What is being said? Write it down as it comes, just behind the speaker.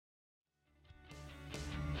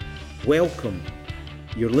Welcome.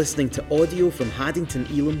 You're listening to audio from Haddington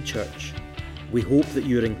Elim Church. We hope that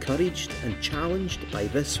you're encouraged and challenged by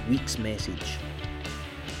this week's message.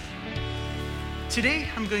 Today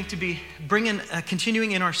I'm going to be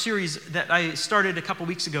continuing in our series that I started a couple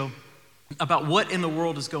weeks ago about what in the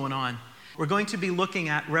world is going on. We're going to be looking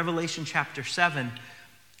at Revelation chapter 7.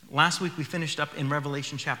 Last week we finished up in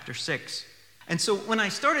Revelation chapter 6. And so when I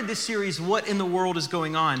started this series, what in the world is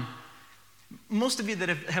going on, most of you that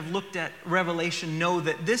have looked at Revelation know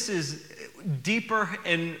that this is deeper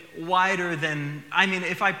and wider than,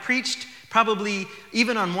 if I preached probably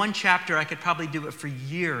even on one chapter, I could probably do it for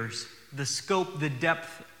years. The scope, the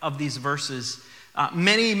depth of these verses.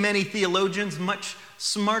 Many theologians, much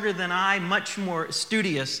smarter than I, much more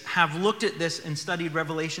studious, have looked at this and studied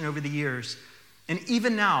Revelation over the years. And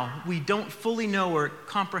even now, we don't fully know or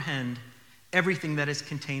comprehend everything that is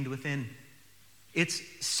contained within. It's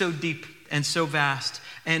so deep and so vast.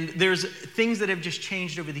 And there's things that have just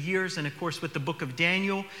changed over the years. And of course, with the book of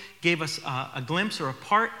Daniel, gave us a glimpse or a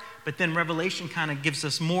part. But then Revelation kind of gives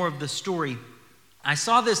us more of the story. I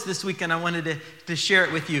saw this week and I wanted to share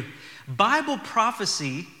it with you. Bible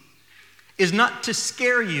prophecy is not to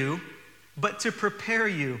scare you, but to prepare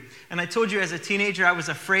you. And I told you as a teenager, I was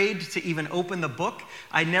afraid to even open the book.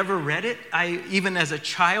 I never read it. Even as a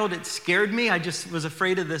child, it scared me. I just was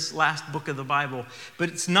afraid of this last book of the Bible. But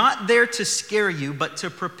it's not there to scare you, but to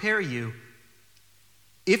prepare you.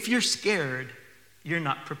 If you're scared, you're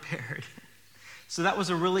not prepared. So that was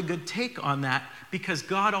a really good take on that, because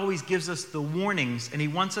God always gives us the warnings and He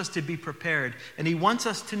wants us to be prepared and He wants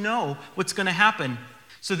us to know what's going to happen.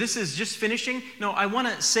 So this is just finishing. No, I want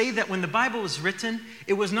to say that when the Bible was written,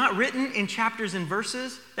 it was not written in chapters and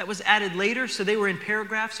verses. That was added later, so they were in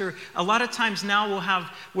paragraphs. Or a lot of times now we'll have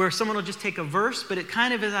where someone will just take a verse, but it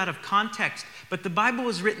kind of is out of context. But the Bible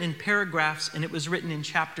was written in paragraphs, and it was written in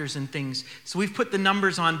chapters and things. So we've put the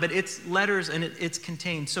numbers on, but it's letters and it's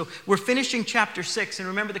contained. So we're finishing chapter 6. And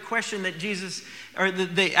remember the question that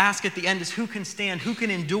they ask at the end is, who can stand? Who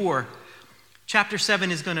can endure? Chapter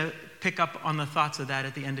 7 is going to pick up on the thoughts of that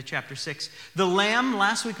at the end of chapter 6. The Lamb,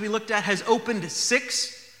 last week we looked at, has opened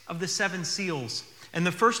 6 of the 7 seals. And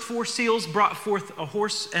the first 4 seals brought forth a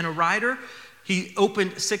horse and a rider. He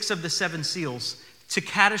opened 6 of the 7 seals to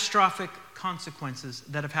catastrophic consequences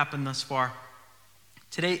that have happened thus far.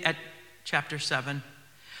 Today at chapter 7.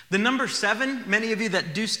 The number 7, many of you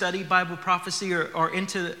that do study Bible prophecy or are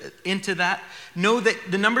into that, know that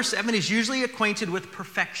the number 7 is usually acquainted with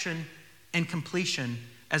perfection and completion,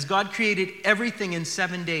 as God created everything in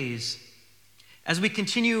 7 days. As we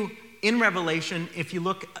continue in Revelation, if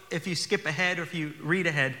you skip ahead or if you read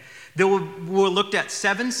ahead, we'll look at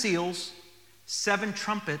 7 seals, 7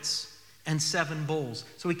 trumpets, and 7 bowls.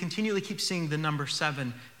 So we continually keep seeing the number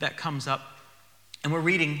 7 that comes up. And we're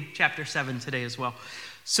reading chapter 7 today as well.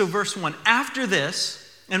 So verse 1, after this,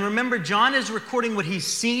 and remember John is recording what he's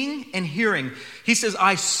seeing and hearing. He says,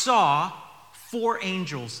 I saw 4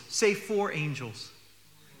 angels. Say 4 angels.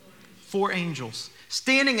 4 angels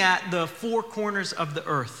standing at the 4 corners of the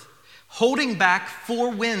earth, holding back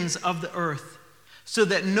 4 winds of the earth, so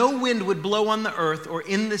that no wind would blow on the earth or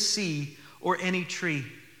in the sea or any tree.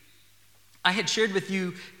 I had shared with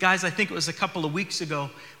you guys, I think it was a couple of weeks ago,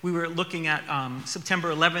 we were looking at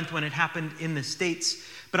September 11th when it happened in the States.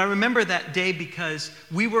 But I remember that day because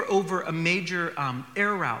we were over a major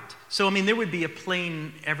air route. So, there would be a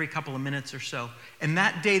plane every couple of minutes or so. And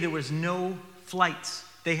that day there was no flights.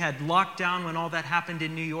 They had locked down when all that happened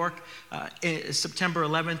in New York, September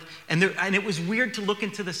 11th. And it was weird to look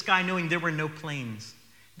into the sky knowing there were no planes.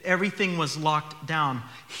 Everything was locked down.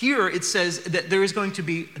 Here it says that there is going to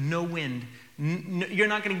be no wind. You're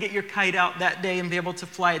not going to get your kite out that day and be able to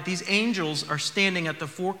fly it. These angels are standing at the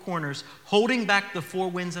 4 corners, holding back the 4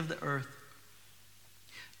 winds of the earth.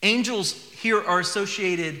 Angels here are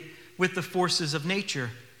associated with the forces of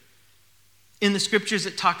nature. In the scriptures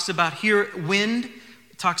it talks about here wind,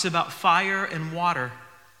 it talks about fire and water.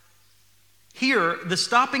 Here, the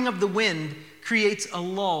stopping of the wind creates a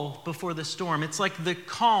lull before the storm. It's like the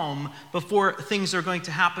calm before things are going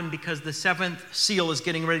to happen because the 7th seal is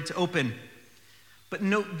getting ready to open. But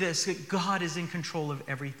note this, that God is in control of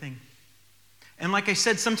everything. And like I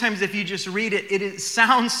said, sometimes if you just read it, it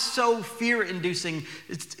sounds so fear-inducing.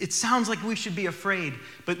 It sounds like we should be afraid.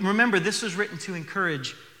 But remember, this was written to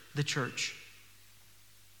encourage the church.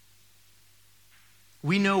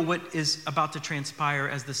 We know what is about to transpire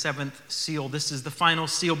as the 7th seal. This is the final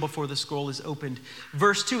seal before the scroll is opened.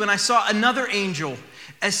 Verse 2, and I saw another angel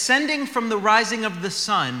ascending from the rising of the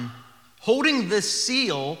sun, holding the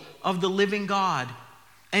seal of the living God.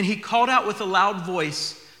 And he called out with a loud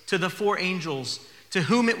voice to the 4 angels to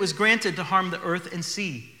whom it was granted to harm the earth and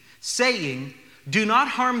sea, saying, do not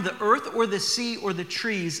harm the earth or the sea or the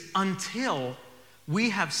trees until we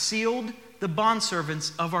have sealed the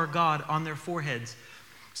bondservants of our God on their foreheads.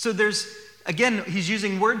 So again, he's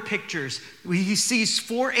using word pictures. He sees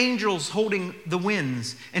 4 angels holding the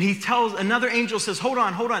winds, and he tells another angel, says, hold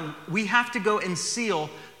on. We have to go and seal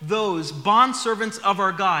those bondservants of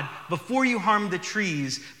our God before you harm the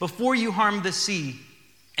trees, before you harm the sea,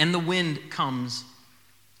 and the wind comes.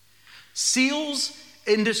 Seals,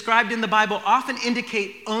 described in the Bible, often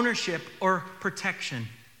indicate ownership or protection.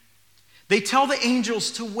 They tell the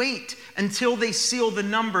angels to wait until they seal the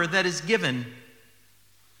number that is given.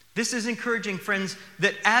 This is encouraging, friends,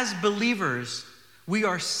 that as believers, we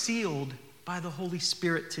are sealed by the Holy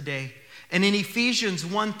Spirit today. And in Ephesians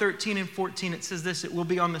 1:13 and 14, it says this, it will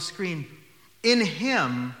be on the screen. In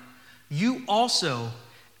him, you also,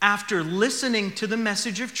 after listening to the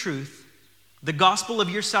message of truth, the gospel of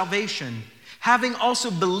your salvation, having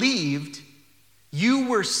also believed, you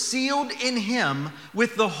were sealed in him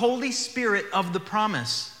with the Holy Spirit of the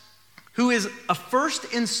promise, who is a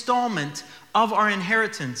first installment of our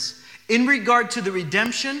inheritance in regard to the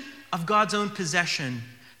redemption of God's own possession,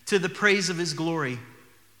 to the praise of his glory.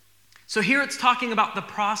 So here it's talking about the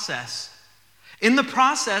process. In the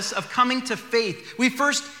process of coming to faith, we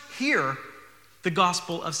first hear the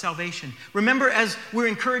gospel of salvation. Remember, as we're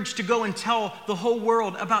encouraged to go and tell the whole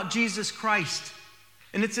world about Jesus Christ.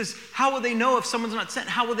 And it says, how will they know if someone's not sent?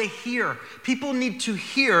 How will they hear? People need to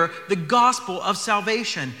hear the gospel of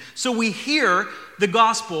salvation. So we hear the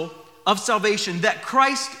gospel of salvation, that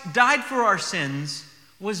Christ died for our sins,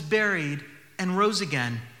 was buried, and rose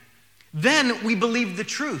again. Then we believe the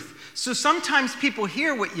truth. So sometimes people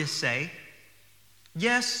hear what you say.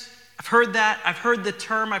 Yes, I've heard that. I've heard the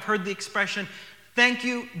term. I've heard the expression. Thank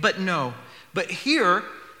you, but no. But here,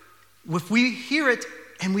 if we hear it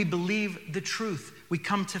and we believe the truth, we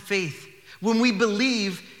come to faith. When we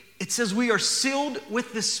believe, it says we are sealed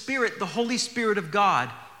with the Spirit, the Holy Spirit of God.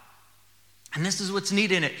 And this is what's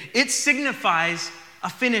neat in it. It signifies a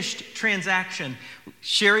finished transaction.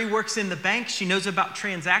 Sherry works in the bank. She knows about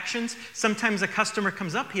transactions. Sometimes a customer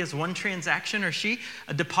comes up. He has one transaction, or she,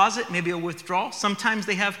 a deposit, maybe a withdrawal. Sometimes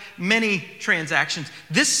they have many transactions.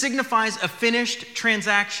 This signifies a finished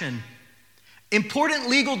transaction. Important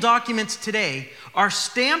legal documents today are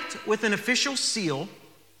stamped with an official seal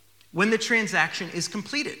when the transaction is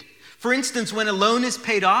completed. For instance, when a loan is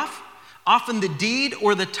paid off, often the deed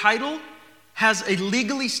or the title has a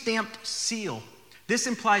legally stamped seal. This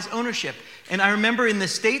implies ownership. And I remember in the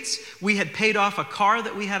States, we had paid off a car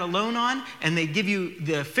that we had a loan on, and they give you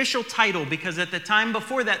the official title, because at the time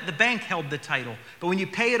before that, the bank held the title. But when you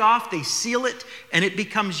pay it off, they seal it, and it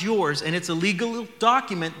becomes yours, and it's a legal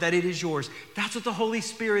document that it is yours. That's what the Holy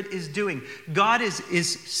Spirit is doing. God is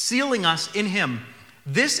sealing us in him.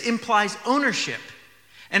 This implies ownership.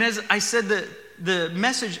 And as I said, the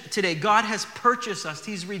message today, God has purchased us.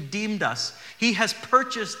 He's redeemed us. He has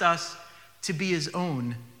purchased us to be his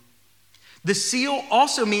own. The seal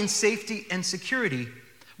also means safety and security.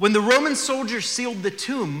 When the Roman soldiers sealed the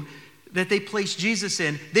tomb that they placed Jesus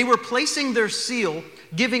in, they were placing their seal,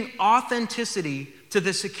 giving authenticity to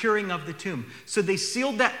the securing of the tomb. So they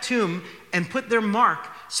sealed that tomb and put their mark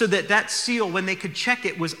so that that seal, when they could check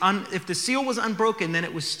it, if the seal was unbroken, then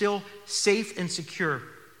it was still safe and secure.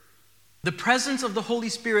 The presence of the Holy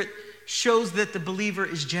Spirit shows that the believer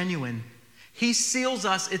is genuine. He seals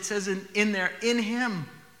us, it says in there, in him.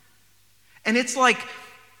 And it's like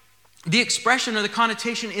the expression or the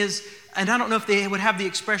connotation is, and I don't know if they would have the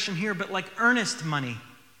expression here, but like earnest money.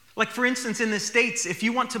 Like, for instance, in the States, if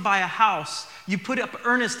you want to buy a house, you put up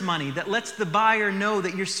earnest money that lets the buyer know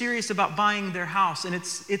that you're serious about buying their house. And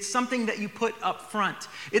it's something that you put up front.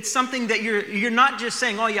 It's something that you're not just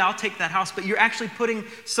saying, oh yeah, I'll take that house, but you're actually putting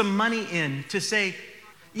some money in to say,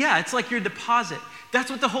 yeah, it's like your deposit. That's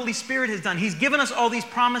what the Holy Spirit has done. He's given us all these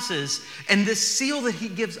promises, and this seal that he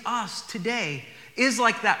gives us today is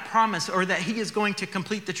like that promise, or that he is going to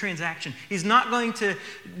complete the transaction. He's not going to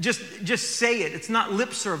just say it. It's not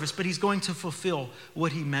lip service, but he's going to fulfill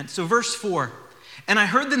what he meant. So verse 4, and I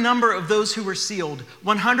heard the number of those who were sealed,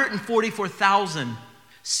 144,000,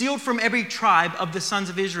 sealed from every tribe of the sons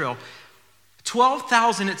of Israel.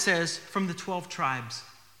 12,000, it says, from the 12 tribes.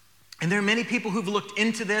 And there are many people who've looked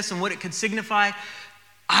into this and what it could signify.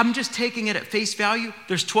 I'm just taking it at face value.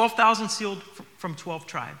 There's 12,000 sealed from 12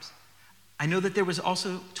 tribes. I know that there was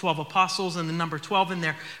also 12 apostles and the number 12 in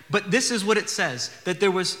there, but this is what it says, that there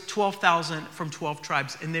was 12,000 from 12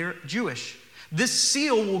 tribes, and they're Jewish. This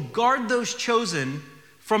seal will guard those chosen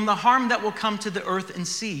from the harm that will come to the earth and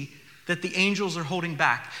sea that the angels are holding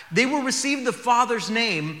back. They will receive the Father's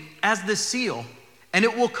name as the seal, and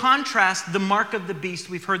it will contrast the mark of the beast,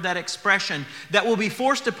 we've heard that expression, that will be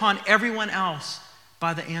forced upon everyone else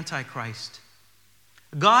by the Antichrist.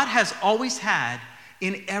 God has always had,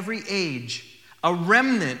 in every age, a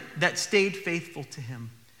remnant that stayed faithful to him.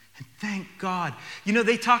 And thank God. You know,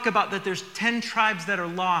 they talk about that there's 10 tribes that are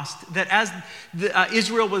lost, that as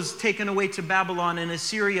Israel was taken away to Babylon and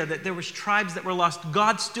Assyria, that there was tribes that were lost.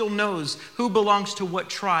 God still knows who belongs to what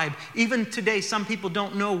tribe. Even today, some people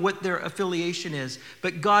don't know what their affiliation is,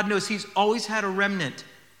 but God knows. He's always had a remnant.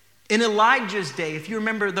 In Elijah's day, if you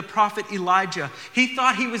remember the prophet Elijah, he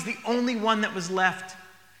thought he was the only one that was left.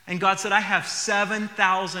 And God said, I have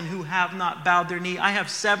 7,000 who have not bowed their knee. I have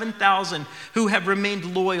 7,000 who have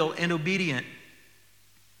remained loyal and obedient.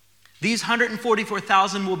 These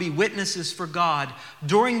 144,000 will be witnesses for God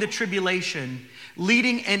during the tribulation,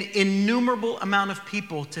 leading an innumerable amount of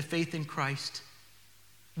people to faith in Christ.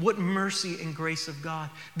 What mercy and grace of God.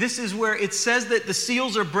 This is where it says that the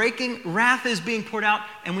seals are breaking, wrath is being poured out,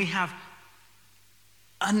 and we have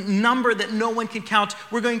a number that no one can count.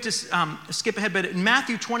 We're going to skip ahead, but in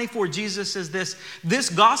Matthew 24, Jesus says this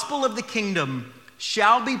gospel of the kingdom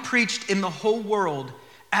shall be preached in the whole world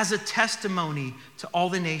as a testimony to all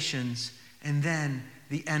the nations, and then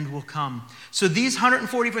the end will come. So these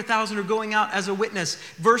 144,000 are going out as a witness.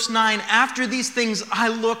 Verse 9, after these things I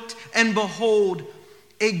looked, and behold,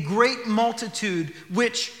 a great multitude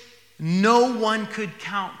which no one could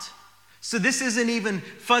count. So this isn't even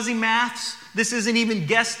fuzzy maths. This isn't even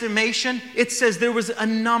guesstimation. It says there was a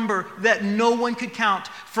number that no one could count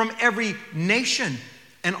from every nation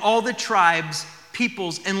and all the tribes,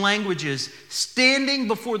 peoples, and languages standing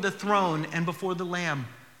before the throne and before the Lamb,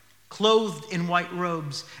 clothed in white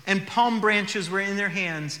robes, and palm branches were in their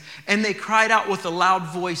hands. And they cried out with a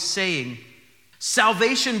loud voice, saying,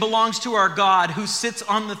 salvation belongs to our God who sits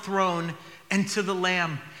on the throne and to the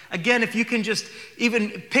Lamb. Again, if you can just even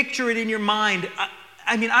picture it in your mind,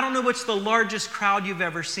 I mean, I don't know what's the largest crowd you've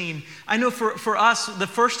ever seen. I know for us, the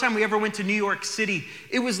first time we ever went to New York City,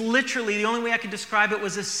 it was literally, the only way I could describe it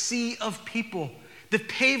was a sea of people. The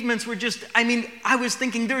pavements were just, I mean, I was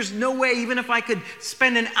thinking there's no way, even if I could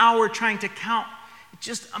spend an hour trying to count,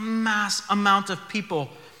 just a mass amount of people.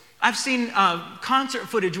 I've seen concert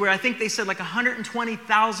footage where I think they said like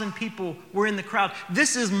 120,000 people were in the crowd.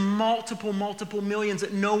 This is multiple millions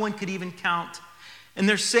that no one could even count. And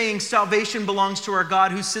they're saying salvation belongs to our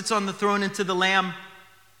God who sits on the throne and to the Lamb.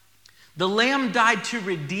 The Lamb died to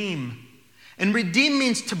redeem. And redeem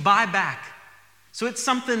means to buy back. So it's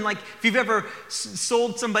something like if you've ever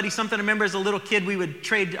sold somebody something. I remember as a little kid we would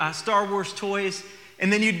trade Star Wars toys.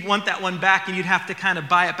 And then you'd want that one back and you'd have to kind of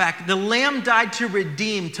buy it back. The Lamb died to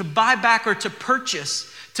redeem, to buy back or to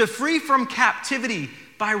purchase, to free from captivity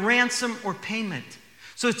by ransom or payment.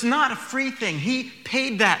 So it's not a free thing. He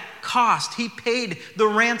paid that cost. He paid the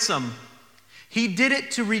ransom. He did it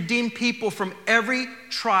to redeem people from every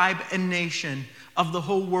tribe and nation of the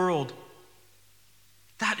whole world.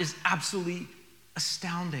 That is absolutely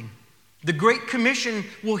astounding. The Great Commission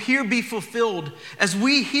will here be fulfilled as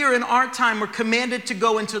we here in our time are commanded to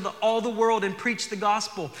go into all the world and preach the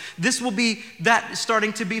gospel. This will be that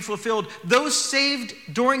starting to be fulfilled. Those saved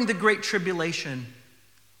during the Great Tribulation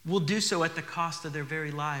will do so at the cost of their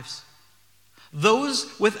very lives.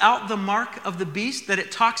 Those without the mark of the beast that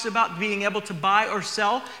it talks about being able to buy or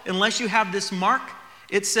sell, unless you have this mark,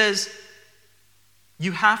 it says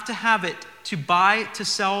you have to have it to buy, to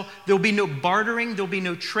sell. There'll be no bartering. There'll be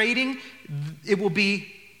no trading. It will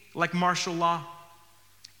be like martial law.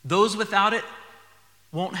 Those without it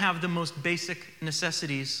won't have the most basic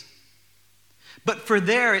necessities. But for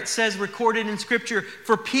there, it says, recorded in Scripture,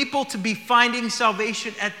 for people to be finding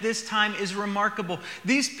salvation at this time is remarkable.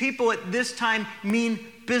 These people at this time mean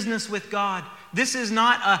business with God. This is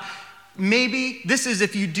not a maybe. This is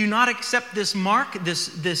if you do not accept this mark,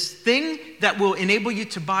 this thing that will enable you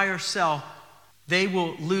to buy or sell, they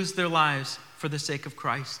will lose their lives for the sake of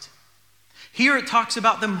Christ. Here it talks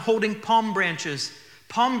about them holding palm branches.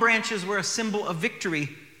 Palm branches were a symbol of victory.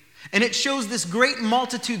 And it shows this great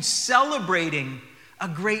multitude celebrating a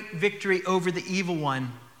great victory over the evil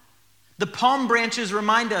one. The palm branches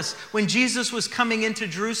remind us when Jesus was coming into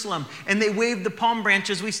Jerusalem and they waved the palm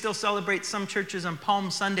branches. We still celebrate some churches on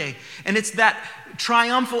Palm Sunday. And it's that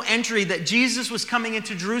triumphal entry that Jesus was coming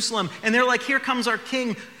into Jerusalem. And they're like, here comes our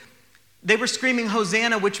king. They were screaming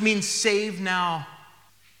Hosanna, which means save now.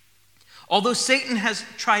 Although Satan has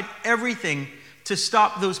tried everything to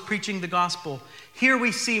stop those preaching the gospel, here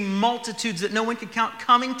we see multitudes that no one can count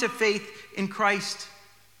coming to faith in Christ.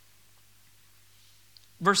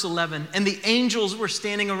 Verse 11, and the angels were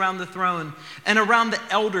standing around the throne and around the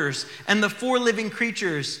elders and the 4 living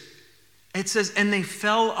creatures. It says, and they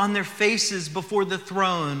fell on their faces before the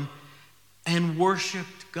throne and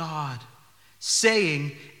worshiped God,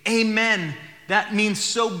 saying, Amen. That means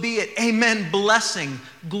so be it. Amen. Blessing,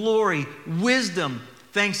 glory, wisdom,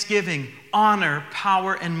 thanksgiving, honor,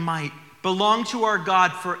 power, and might belong to our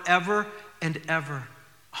God forever and ever.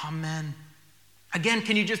 Amen. Again,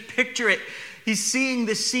 can you just picture it? He's seeing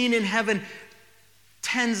this scene in heaven,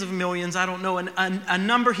 tens of millions, I don't know, a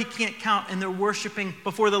number he can't count, and they're worshiping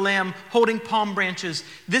before the Lamb, holding palm branches.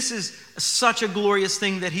 This is such a glorious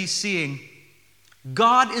thing that he's seeing.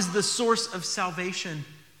 God is the source of salvation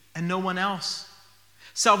and no one else.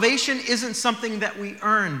 Salvation isn't something that we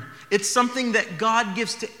earn. It's something that God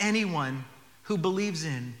gives to anyone who believes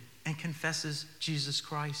in and confesses Jesus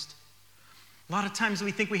Christ. A lot of times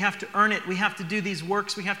we think we have to earn it. We have to do these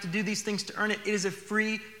works. We have to do these things to earn it. It is a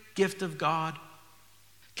free gift of God.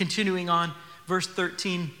 Continuing on, verse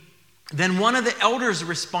 13. Then one of the elders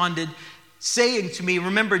responded, saying to me,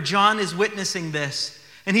 remember, John is witnessing this.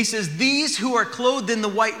 And he says, these who are clothed in the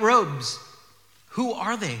white robes, who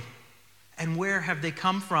are they? And where have they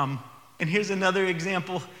come from? And here's another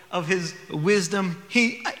example of his wisdom.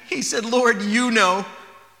 He said, Lord, you know.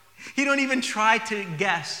 He don't even try to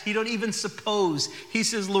guess. He don't even suppose. He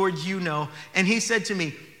says, Lord, you know. And he said to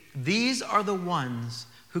me, these are the ones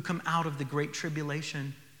who come out of the great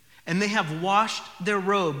tribulation. And they have washed their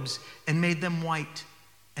robes and made them white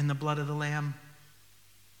in the blood of the Lamb.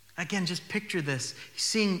 Again, just picture this.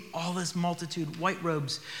 Seeing all this multitude, white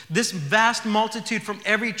robes. This vast multitude from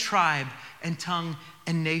every tribe and tongue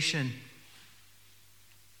and nation.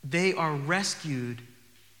 They are rescued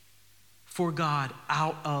for God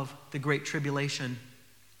out of the great tribulation.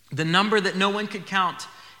 The number that no one could count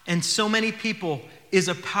and so many people is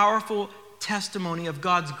a powerful testimony of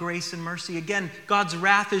God's grace and mercy. Again, God's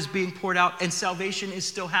wrath is being poured out and salvation is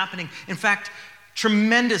still happening. In fact,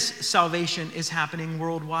 tremendous salvation is happening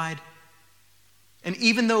worldwide. And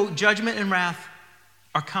even though judgment and wrath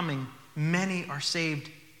are coming, many are saved.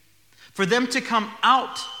 For them to come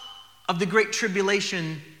out of the great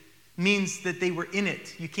tribulation means that they were in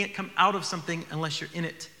it. You can't come out of something unless you're in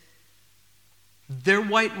it. Their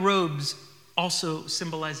white robes also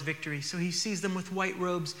symbolize victory. So he sees them with white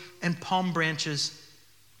robes and palm branches.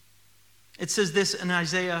 It says this in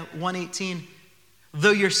Isaiah 1:18,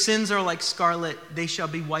 though your sins are like scarlet, they shall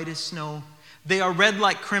be white as snow. They are red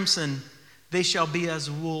like crimson, they shall be as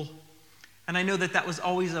wool. And I know that was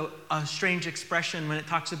always a strange expression when it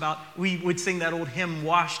talks about, we would sing that old hymn,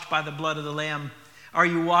 washed by the blood of the Lamb. Are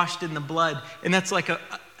you washed in the blood? And that's like a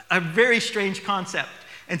very strange concept.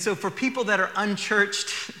 And so for people that are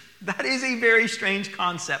unchurched, that is a very strange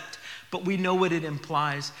concept. But we know what it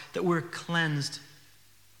implies, that we're cleansed.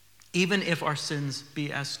 Even if our sins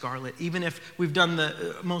be as scarlet, even if we've done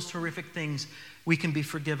the most horrific things, we can be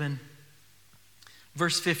forgiven.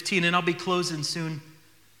 Verse 15, and I'll be closing soon.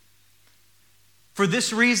 For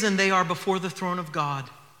this reason they are before the throne of God.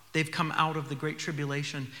 They've come out of the great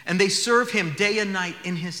tribulation, and they serve him day and night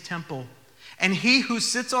in his temple. And he who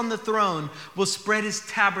sits on the throne will spread his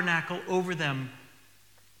tabernacle over them.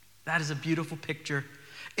 That is a beautiful picture.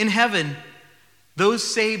 In heaven, those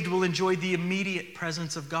saved will enjoy the immediate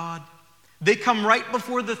presence of God. They come right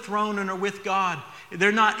before the throne and are with God.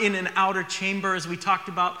 They're not in an outer chamber, as we talked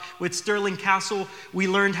about with Stirling Castle. We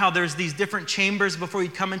learned how there's these different chambers before you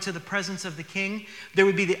come into the presence of the king. There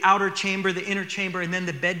would be the outer chamber, the inner chamber, and then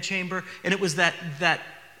the bed chamber. And it was that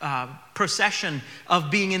procession of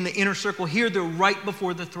being in the inner circle. Here, they're right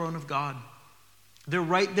before the throne of God. They're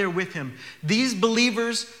right there with him. These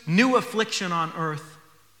believers knew affliction on earth,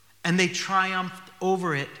 and they triumphed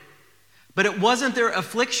over it. But it wasn't their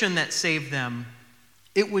affliction that saved them.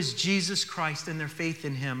 It was Jesus Christ and their faith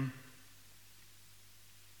in him.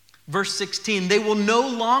 Verse 16, they will no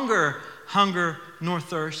longer hunger nor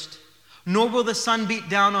thirst, nor will the sun beat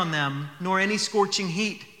down on them, nor any scorching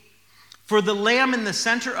heat. For the Lamb in the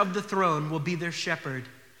center of the throne will be their shepherd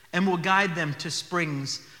and will guide them to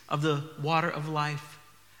springs of the water of life.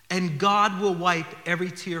 And God will wipe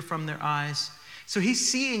every tear from their eyes. So he's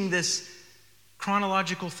seeing this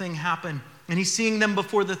chronological thing happen, and he's seeing them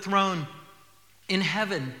before the throne. In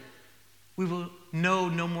heaven, we will know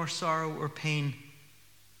no more sorrow or pain.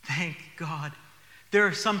 Thank God. There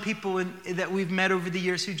are some people that we've met over the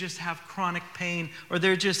years who just have chronic pain, or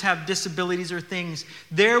they just have disabilities or things.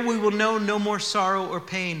 There we will know no more sorrow or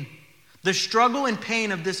pain. The struggle and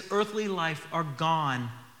pain of this earthly life are gone,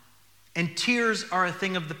 and tears are a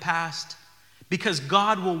thing of the past, because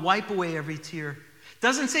God will wipe away every tear.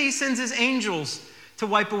 Doesn't say he sends his angels to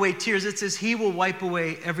wipe away tears. It says he will wipe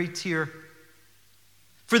away every tear.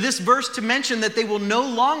 For this verse to mention that they will no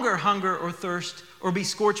longer hunger or thirst or be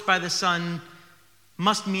scorched by the sun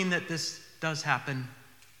must mean that this does happen.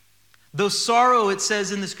 Though sorrow, it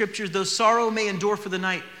says in the scriptures, though sorrow may endure for the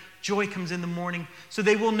night, joy comes in the morning. So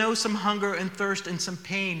they will know some hunger and thirst and some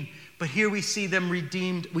pain. But here we see them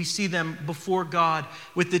redeemed. We see them before God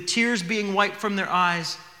with the tears being wiped from their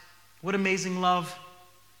eyes. What amazing love.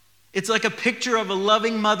 It's like a picture of a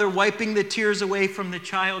loving mother wiping the tears away from the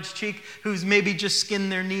child's cheek who's maybe just skinned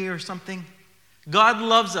their knee or something. God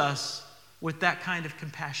loves us with that kind of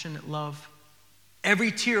compassionate love. Every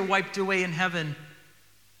tear wiped away in heaven.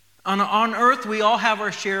 On earth, we all have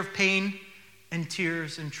our share of pain and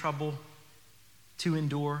tears and trouble to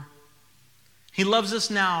endure. He loves us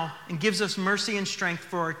now and gives us mercy and strength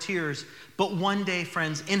for our tears. But one day,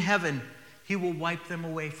 friends, in heaven, he will wipe them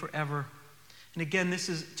away forever. And again, this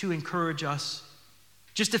is to encourage us.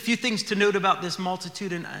 Just a few things to note about this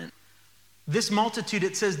multitude. And this multitude,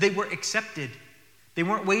 it says they were accepted. They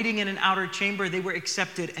weren't waiting in an outer chamber. They were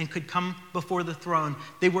accepted and could come before the throne.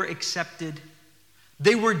 They were accepted.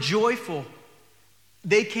 They were joyful.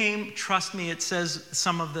 They came, trust me, it says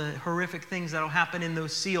some of the horrific things that will happen in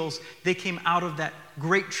those seals. They came out of that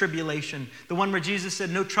great tribulation. The one where Jesus said,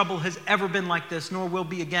 no trouble has ever been like this, nor will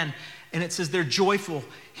be again. And it says they're joyful.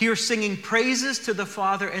 Here singing praises to the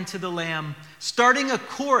Father and to the Lamb, starting a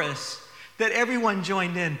chorus that everyone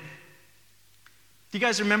joined in. Do you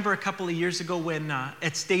guys remember a couple of years ago when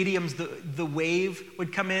at stadiums the wave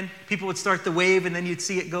would come in? People would start the wave and then you'd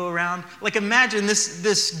see it go around. Like imagine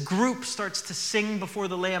this group starts to sing before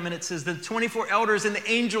the Lamb and it says the 24 elders and the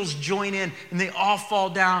angels join in and they all fall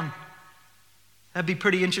down. That'd be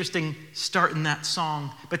pretty interesting starting that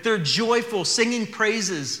song. But they're joyful, singing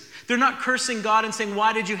praises. They're not cursing God and saying,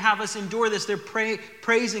 why did you have us endure this? They're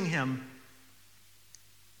praising him.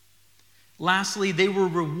 Lastly, they were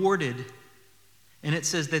rewarded. And it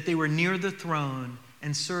says that they were near the throne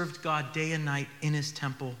and served God day and night in his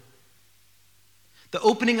temple. The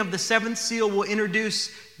opening of the seventh seal will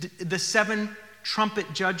introduce the 7 trumpet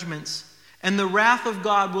judgments, and the wrath of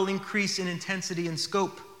God will increase in intensity and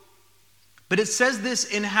scope. But it says this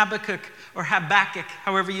in Habakkuk,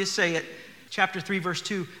 however you say it, chapter 3, verse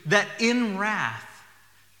 2, that in wrath,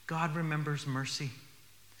 God remembers mercy.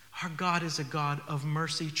 Our God is a God of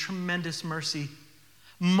mercy, tremendous mercy.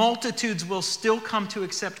 Multitudes will still come to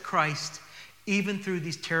accept Christ even through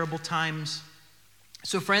these terrible times.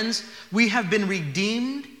 So friends, we have been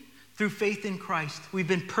redeemed through faith in Christ. We've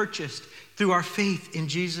been purchased through our faith in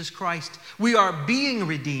Jesus Christ. We are being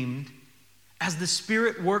redeemed as the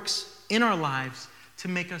Spirit works in our lives to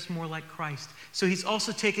make us more like Christ. So he's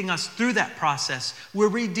also taking us through that process. We're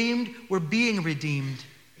redeemed, we're being redeemed,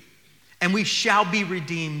 and we shall be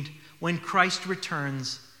redeemed when Christ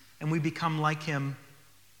returns and we become like him.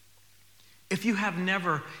 If you have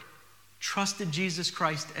never trusted Jesus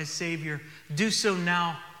Christ as Savior, do so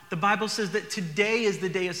now. The Bible says that today is the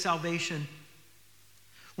day of salvation.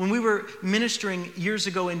 When we were ministering years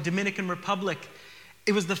ago in Dominican Republic,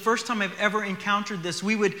 it was the first time I've ever encountered this.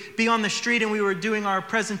 We would be on the street and we were doing our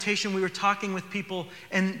presentation. We were talking with people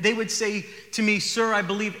and they would say to me, sir, I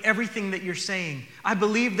believe everything that you're saying. I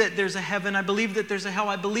believe that there's a heaven. I believe that there's a hell.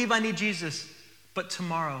 I believe I need Jesus. But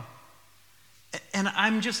tomorrow. And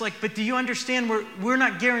I'm just like, but do you understand we're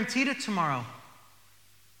not guaranteed it tomorrow?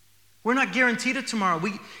 We're not guaranteed it tomorrow.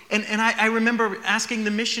 I remember asking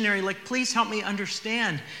the missionary, like, please help me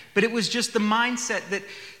understand. But it was just the mindset that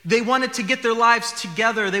they wanted to get their lives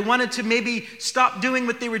together. They wanted to maybe stop doing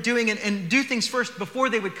what they were doing and do things first before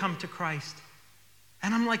they would come to Christ.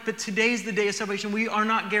 And I'm like, but today's the day of salvation. We are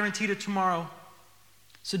not guaranteed it tomorrow.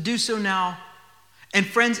 So do so now. And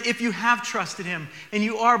friends, if you have trusted him and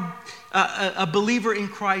you are a believer in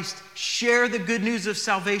Christ, share the good news of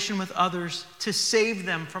salvation with others to save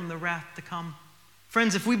them from the wrath to come.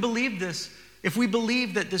 Friends, if we believe this, if we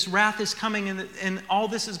believe that this wrath is coming and all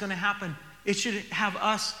this is going to happen, it should have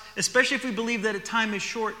us, especially if we believe that a time is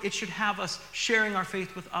short, it should have us sharing our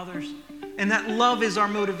faith with others. And that love is our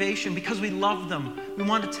motivation because we love them. We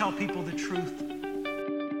want to tell people the truth.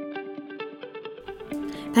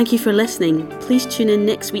 Thank you for listening. Please tune in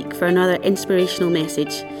next week for another inspirational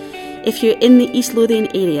message. If you're in the East Lothian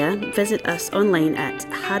area, visit us online at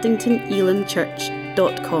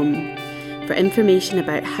haddingtonelamchurch.com for information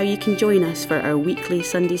about how you can join us for our weekly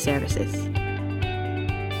Sunday services.